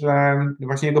wrażenie, że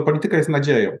właśnie jego polityka jest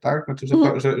nadzieją, tak? Znaczy,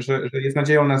 że jest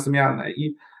nadzieją na zmianę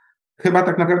i chyba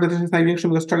tak naprawdę też jest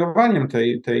największym rozczarowaniem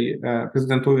tej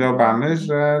prezydentury Obamy,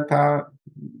 że ta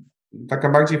taka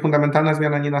bardziej fundamentalna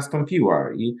zmiana nie nastąpiła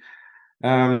i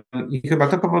chyba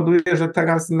to powoduje, że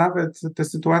teraz nawet te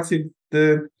sytuacje,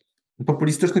 gdy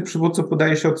populistycznych przywódców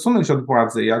udaje się odsunąć od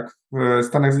władzy, jak w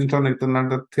Stanach Zjednoczonych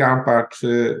Donalda Trumpa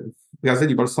czy w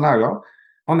Brazylii Bolsonaro,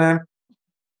 one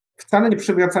wcale nie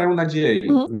przywracają nadziei.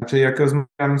 Znaczy, jak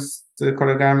rozmawiam z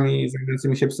kolegami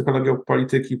zajmującymi się psychologią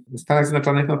polityki w Stanach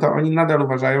Zjednoczonych, no to oni nadal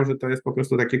uważają, że to jest po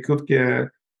prostu takie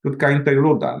krótka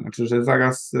interluda. Znaczy, że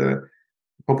zaraz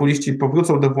populiści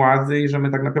powrócą do władzy i że my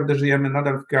tak naprawdę żyjemy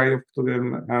nadal w kraju, w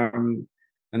którym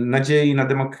nadziei na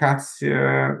demokrację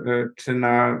czy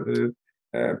na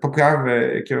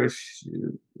poprawę jakiegoś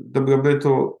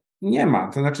dobrobytu nie ma.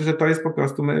 To znaczy, że to jest po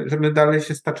prostu, że my dalej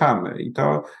się staczamy i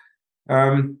to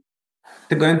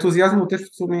tego entuzjazmu też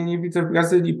w sumie nie widzę w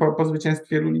Brazylii po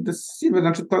zwycięstwie Luli da Silva.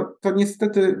 Znaczy to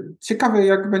niestety ciekawe,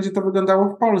 jak będzie to wyglądało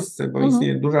w Polsce, bo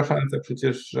istnieje duża szansa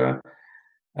przecież, że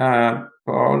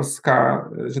Polska,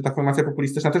 że ta formacja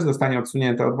populistyczna też zostanie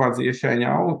odsunięta od władzy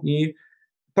jesienią i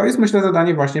to jest, myślę,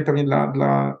 zadanie właśnie pewnie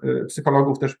dla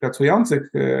psychologów też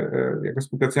pracujących, jakby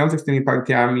współpracujących z tymi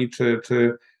partiami,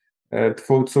 czy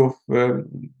twórców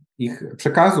ich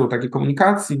przekazu, takiej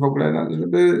komunikacji w ogóle,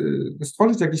 żeby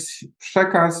stworzyć jakiś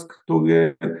przekaz,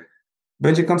 który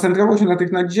będzie koncentrował się na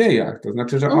tych nadziejach. To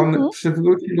znaczy, że on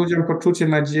przywróci ludziom poczucie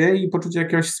nadziei i poczucie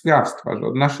jakiegoś sprawstwa, że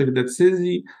od naszych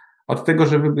decyzji, od tego,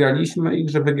 że wybraliśmy ich,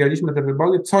 że wygraliśmy te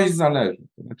wybory, coś zależy.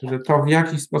 To znaczy, że to w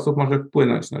jakiś sposób może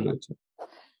wpłynąć na życie.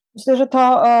 Myślę,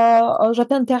 że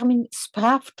ten termin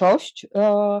sprawczość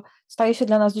staje się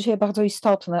dla nas dzisiaj bardzo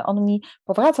istotny. On mi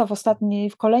powraca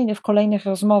w kolejnych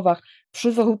rozmowach.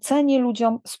 Przywrócenie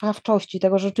ludziom sprawczości,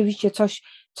 tego, że rzeczywiście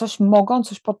coś mogą,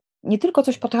 nie tylko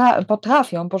coś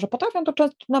potrafią, bo że potrafią, to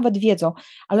często nawet wiedzą,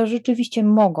 ale rzeczywiście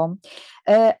mogą.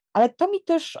 Ale to mi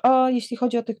też, jeśli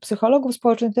chodzi o tych psychologów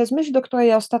społecznych, to jest myśl, do której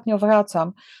ja ostatnio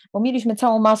wracam, bo mieliśmy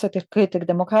całą masę tych krytyk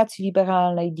demokracji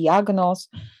liberalnej, diagnoz,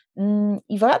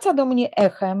 i wraca do mnie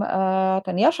echem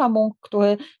ten Jascha Munk,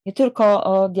 który nie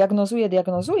tylko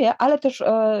diagnozuje, ale też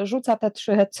rzuca te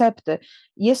 3 recepty.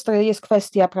 To jest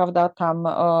kwestia, prawda, tam,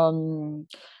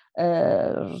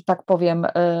 że tak powiem,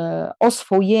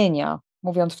 oswojenia,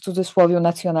 mówiąc w cudzysłowie,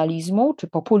 nacjonalizmu czy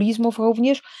populizmów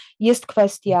również, jest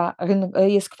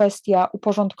kwestia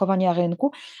uporządkowania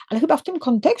rynku, ale chyba w tym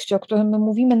kontekście, o którym my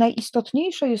mówimy,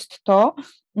 najistotniejsze jest to,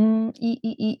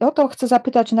 i o to chcę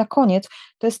zapytać na koniec,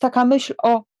 to jest taka myśl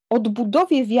o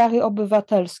odbudowie wiary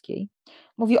obywatelskiej.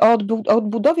 Mówi o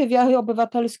odbudowie wiary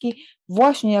obywatelskiej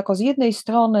właśnie jako z jednej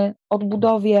strony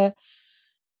odbudowie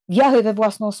wiary we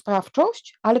własną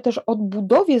sprawczość, ale też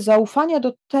odbudowie zaufania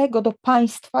do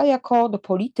państwa jako do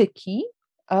polityki,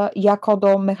 jako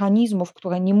do mechanizmów,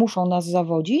 które nie muszą nas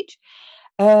zawodzić,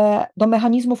 do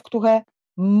mechanizmów, które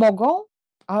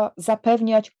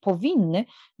powinny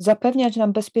zapewniać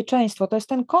nam bezpieczeństwo. To jest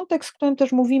ten kontekst, w którym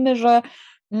też mówimy, że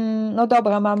no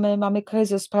dobra, mamy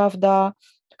kryzys, prawda,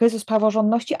 kryzys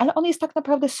praworządności, ale on jest tak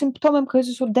naprawdę symptomem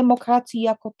kryzysu demokracji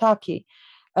jako takiej,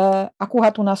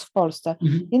 akurat u nas w Polsce.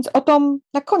 Więc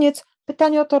na koniec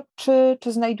pytanie o to,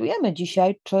 czy znajdujemy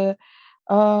dzisiaj, czy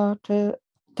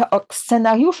te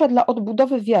scenariusze dla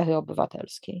odbudowy wiary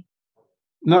obywatelskiej?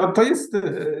 No to jest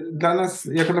dla nas,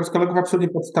 jako dla psychologów, absolutnie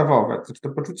podstawowe. To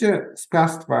poczucie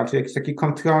sprawstwa, czy jakiejś takiej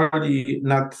kontroli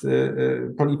nad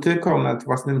polityką, nad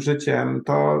własnym życiem,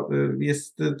 to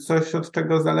jest coś, od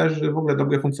czego zależy w ogóle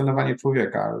dobre funkcjonowanie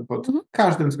człowieka pod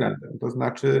każdym względem. To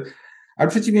znaczy, ale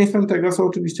przeciwieństwem tego są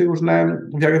oczywiście różne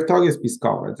wiary w teorie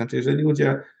spiskowe. Znaczy, jeżeli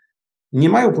ludzie nie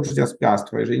mają poczucia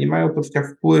sprawstwa, jeżeli nie mają poczucia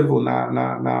wpływu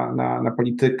na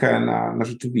politykę, na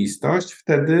rzeczywistość,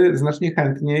 wtedy znacznie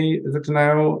chętniej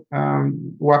zaczynają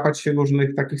łapać się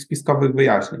różnych takich spiskowych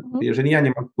wyjaśnień. Jeżeli ja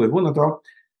nie mam wpływu, no to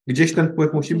gdzieś ten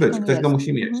wpływ musi być, ktoś go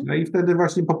musi mieć. No i wtedy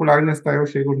właśnie popularne stają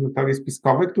się różne teorie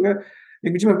spiskowe, które,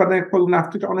 jak widzimy w badaniach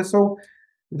porównawczych, one są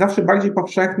zawsze bardziej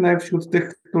powszechne wśród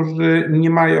tych, którzy nie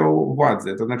mają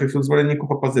władzy, to znaczy wśród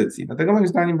zwolenników opozycji. Dlatego moim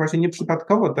zdaniem właśnie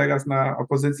nieprzypadkowo teraz na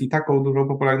opozycji taką dużą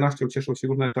popularnością cieszą się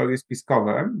różne teorie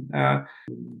spiskowe.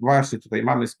 Właśnie tutaj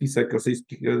mamy spisek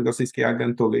rosyjskiej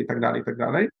agentury i tak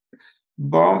dalej,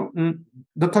 bo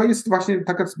to jest właśnie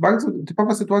taka bardzo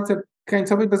typowa sytuacja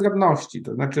krańcowej bezradności,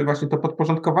 to znaczy właśnie to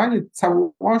podporządkowanie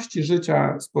całości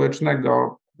życia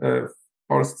społecznego w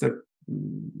Polsce,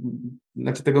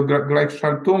 znaczy tego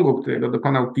Gleichschaltungu, którego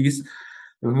dokonał PiS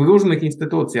w różnych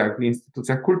instytucjach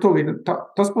kultury,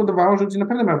 to spowodowało, że ludzie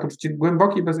naprawdę mają poczucie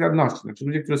głębokiej bezradności. Znaczy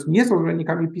ludzie, którzy nie są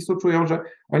zwolennikami PiS-u, czują, że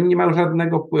oni nie mają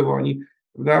żadnego wpływu, oni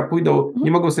pójdą,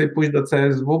 nie mogą sobie pójść do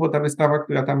CSW, bo ta wystawa,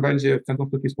 która tam będzie w Centrum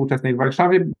Sztuki Współczesnej w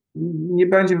Warszawie, nie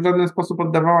będzie w żaden sposób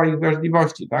oddawała ich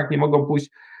wrażliwości, tak? Nie mogą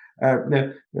pójść,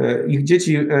 ich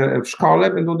dzieci w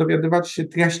szkole będą dowiadywać się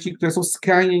treści, które są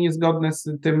skrajnie niezgodne z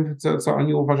tym, co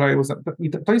oni uważają za... I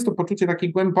to jest to poczucie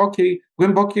takiej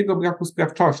głębokiego braku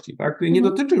sprawczości, tak? Który nie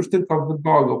dotyczy już tylko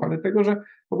wyborów, ale tego, że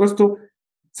po prostu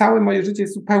całe moje życie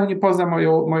jest zupełnie poza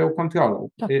moją kontrolą.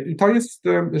 Tak. I to jest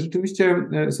rzeczywiście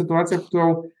sytuacja,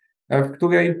 w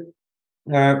której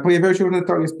pojawiają się różne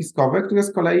teorie spiskowe, które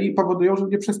z kolei powodują, że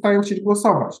ludzie przestają chcieć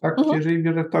głosować. Tak? Jeżeli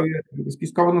wierzę w teorię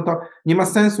spiskową, no to nie ma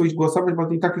sensu iść głosować, bo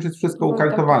i tak już jest wszystko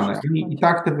ukartowane. I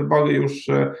tak te wybory już,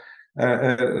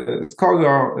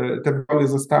 skoro te wybory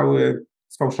zostały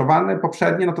sfałszowane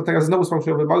poprzednie, no to teraz znowu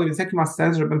sfałszują wybory, więc jaki ma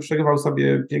sens, żebym przerywał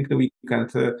sobie piękny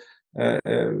weekend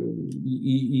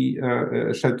i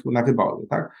szedł na wybory,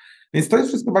 tak? Więc to jest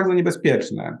wszystko bardzo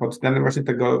niebezpieczne pod względem właśnie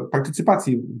tego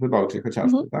partycypacji wyborczej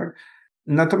chociażby, tak?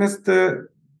 Natomiast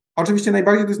oczywiście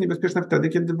najbardziej to jest niebezpieczne wtedy,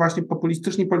 kiedy właśnie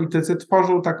populistyczni politycy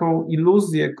tworzą taką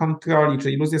iluzję kontroli,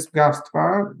 czy iluzję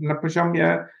sprawstwa na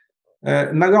poziomie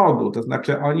narodu, to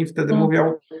znaczy oni wtedy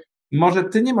mówią, może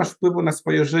ty nie masz wpływu na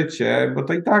swoje życie, bo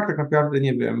to i tak naprawdę,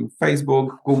 nie wiem,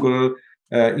 Facebook, Google,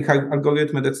 ich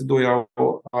algorytmy decydują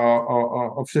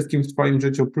o wszystkim w twoim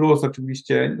życiu, plus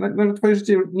oczywiście, że twoje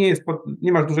życie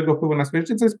nie masz dużego wpływu na swoje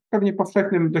życie, co jest pewnie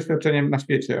powszechnym doświadczeniem na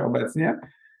świecie obecnie,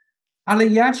 ale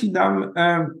ja ci dam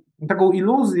taką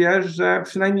iluzję, że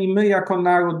przynajmniej my jako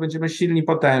naród będziemy silni,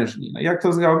 potężni. No jak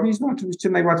to zrobić? No oczywiście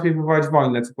najłatwiej wywołać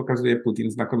wojnę, co pokazuje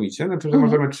Putin znakomicie, znaczy, że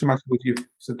możemy trzymać ludzi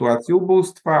w sytuacji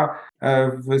ubóstwa,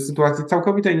 w sytuacji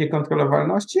całkowitej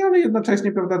niekontrolowalności, ale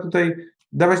jednocześnie, prawda, tutaj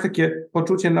dawać takie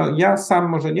poczucie, no ja sam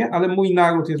może nie, ale mój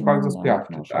naród jest bardzo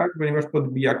sprawczy, tak? Ponieważ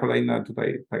podbija kolejne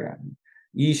tutaj tereny.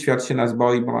 I świat się nas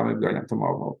boi, bo mamy broń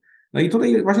atomową. No i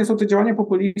tutaj właśnie są te działania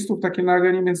populistów takie na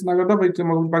arenie międzynarodowej, które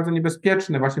mogą być bardzo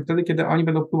niebezpieczne, właśnie wtedy, kiedy oni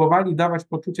będą próbowali dawać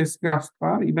poczucie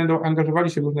sprawstwa i będą angażowali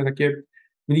się w różne takie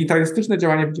militarystyczne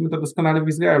działania. Widzimy to doskonale w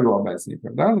Izraelu obecnie,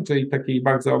 prawda? Czyli takiej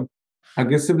bardzo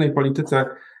agresywnej polityce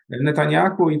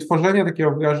Netanjahu i tworzenia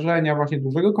takiego wrażenia właśnie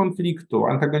dużego konfliktu,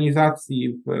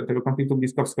 antagonizacji tego konfliktu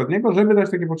bliskowschodniego, żeby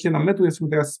dać takie poczucie, no my tu jesteśmy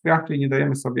teraz sprawczy i nie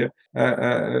dajemy sobie...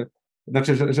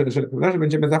 Znaczy, że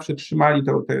będziemy zawsze trzymali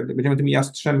będziemy tymi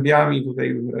jastrzębiami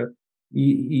tutaj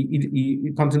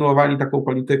i kontynuowali taką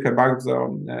politykę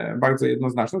bardzo, bardzo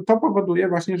jednoznaczną. To powoduje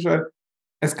właśnie, że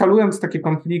eskalując takie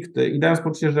konflikty i dając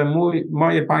poczucie, że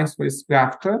moje państwo jest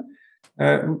sprawcze,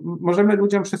 możemy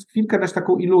ludziom przez chwilkę dać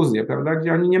taką iluzję, prawda,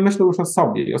 gdzie oni nie myślą już o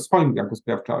sobie i o swoim braku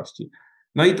sprawczości.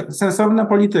 No i sensowna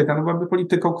polityka, no byłaby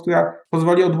polityką, która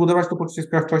pozwoli odbudować to poczucie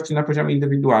sprawczości na poziomie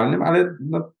indywidualnym, ale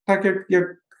no, tak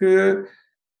jak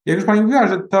już pani mówiła,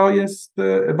 że to jest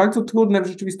bardzo trudne w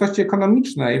rzeczywistości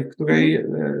ekonomicznej, w której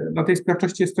no, tej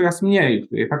sprawczości jest coraz mniej, w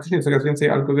której faktycznie coraz więcej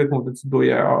algorytmów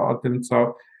decyduje o tym,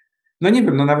 co... No nie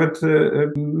wiem, no nawet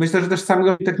myślę, że też sam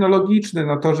rozwój technologiczny,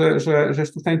 no to, że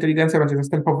sztuczna inteligencja będzie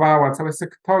zastępowała całe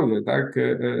sektory, tak?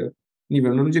 Nie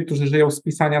wiem, no ludzie, którzy żyją z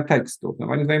pisania tekstów, no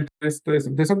moim zdaniem to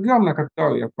jest ogromna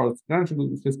kategoria w Polsce, znaczy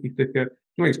wszystkich tych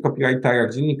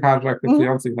copywriterach, dziennikarzach,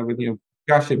 pracujących nawet, nie wiem, w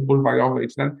prasie bulwarowej,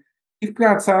 czy ten, ich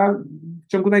praca w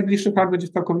ciągu najbliższych lat będzie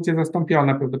całkowicie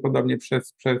zastąpiona prawdopodobnie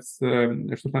przez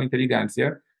sztuczną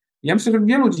inteligencję. Ja myślę, że w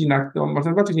wielu dziedzinach to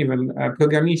można zobaczyć, nie wiem,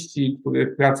 programiści,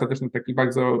 których praca też na takich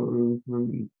bardzo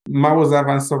mało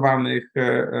zaawansowanych,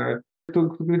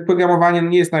 których programowanie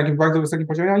nie jest na jakimś bardzo wysokim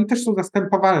poziomie, oni też są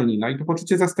zastępowalni. No i to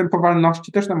poczucie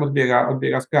zastępowalności też nam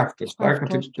odbiera sprawczość, tak?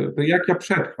 Znaczy, to jak ja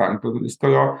przetrwam,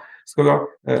 skoro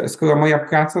skoro moja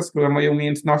praca, skoro moje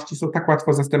umiejętności są tak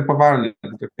łatwo zastępowalne,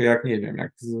 jak nie wiem,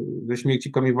 jak ze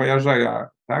śmierci komiwojażera,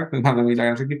 tak?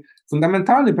 Taki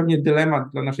fundamentalny pewnie dylemat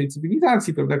dla naszej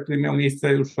cywilizacji, prawda, który miał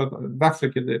miejsce już od zawsze,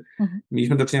 kiedy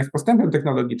mieliśmy do czynienia z postępem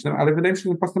technologicznym, ale wydaje mi się, że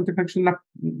ten postęp technologiczny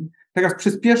teraz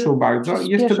przyspieszył bardzo i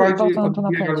jeszcze bardziej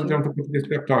odbiera ludziom to poczucie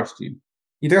sprawczości.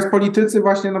 I teraz politycy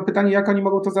właśnie, pytanie, jak oni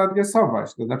mogą to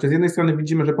zaadresować? To znaczy, z jednej strony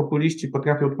widzimy, że populiści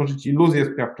potrafią tworzyć iluzję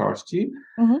sprawczości,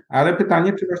 ale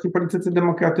pytanie, czy właśnie politycy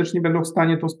demokratyczni będą w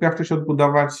stanie tą sprawczość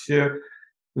odbudować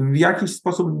w jakiś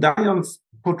sposób, dając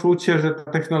poczucie, że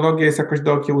ta technologia jest jakoś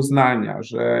do okiełznania,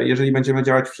 że jeżeli będziemy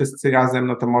działać wszyscy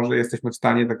razem, to może jesteśmy w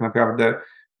stanie tak naprawdę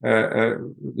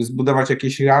zbudować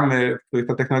jakieś ramy, w których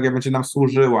ta technologia będzie nam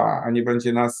służyła, a nie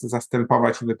będzie nas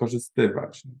zastępować i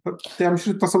wykorzystywać. Ja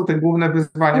myślę, że to są te główne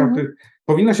wyzwania, o których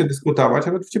powinno się dyskutować,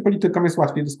 ale oczywiście politykom jest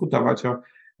łatwiej dyskutować,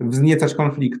 wzniecać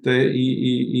konflikty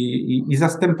i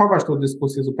zastępować tą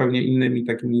dyskusję zupełnie innymi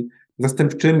takimi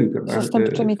zastępczymi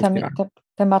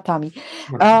tematami.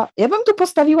 Ja bym tu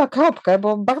postawiła kropkę,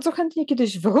 bo bardzo chętnie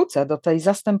kiedyś wrócę do tej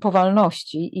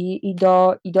zastępowalności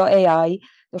i do AI,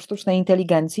 do sztucznej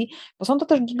inteligencji, bo są to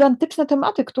też gigantyczne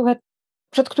tematy,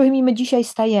 przed którymi my dzisiaj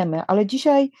stajemy,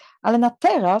 ale na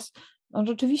teraz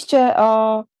rzeczywiście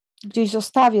gdzieś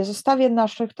zostawię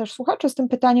naszych też słuchaczy z tym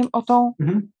pytaniem o tą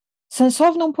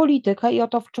sensowną politykę i o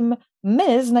to, w czym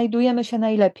my znajdujemy się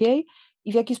najlepiej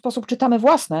i w jaki sposób czytamy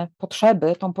własne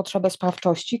potrzeby, tą potrzebę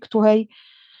sprawczości, której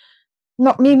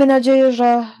miejmy nadzieję,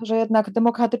 że jednak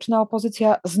demokratyczna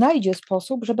opozycja znajdzie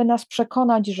sposób, żeby nas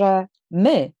przekonać, że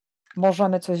my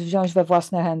możemy coś wziąć we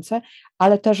własne ręce,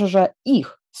 ale też, że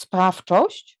ich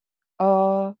sprawczość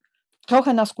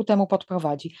trochę nas ku temu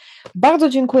podprowadzi. Bardzo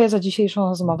dziękuję za dzisiejszą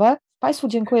rozmowę. Państwu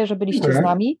dziękuję, że byliście z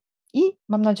nami i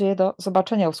mam nadzieję do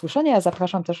zobaczenia, usłyszenia. Ja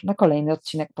zapraszam też na kolejny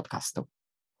odcinek podcastu.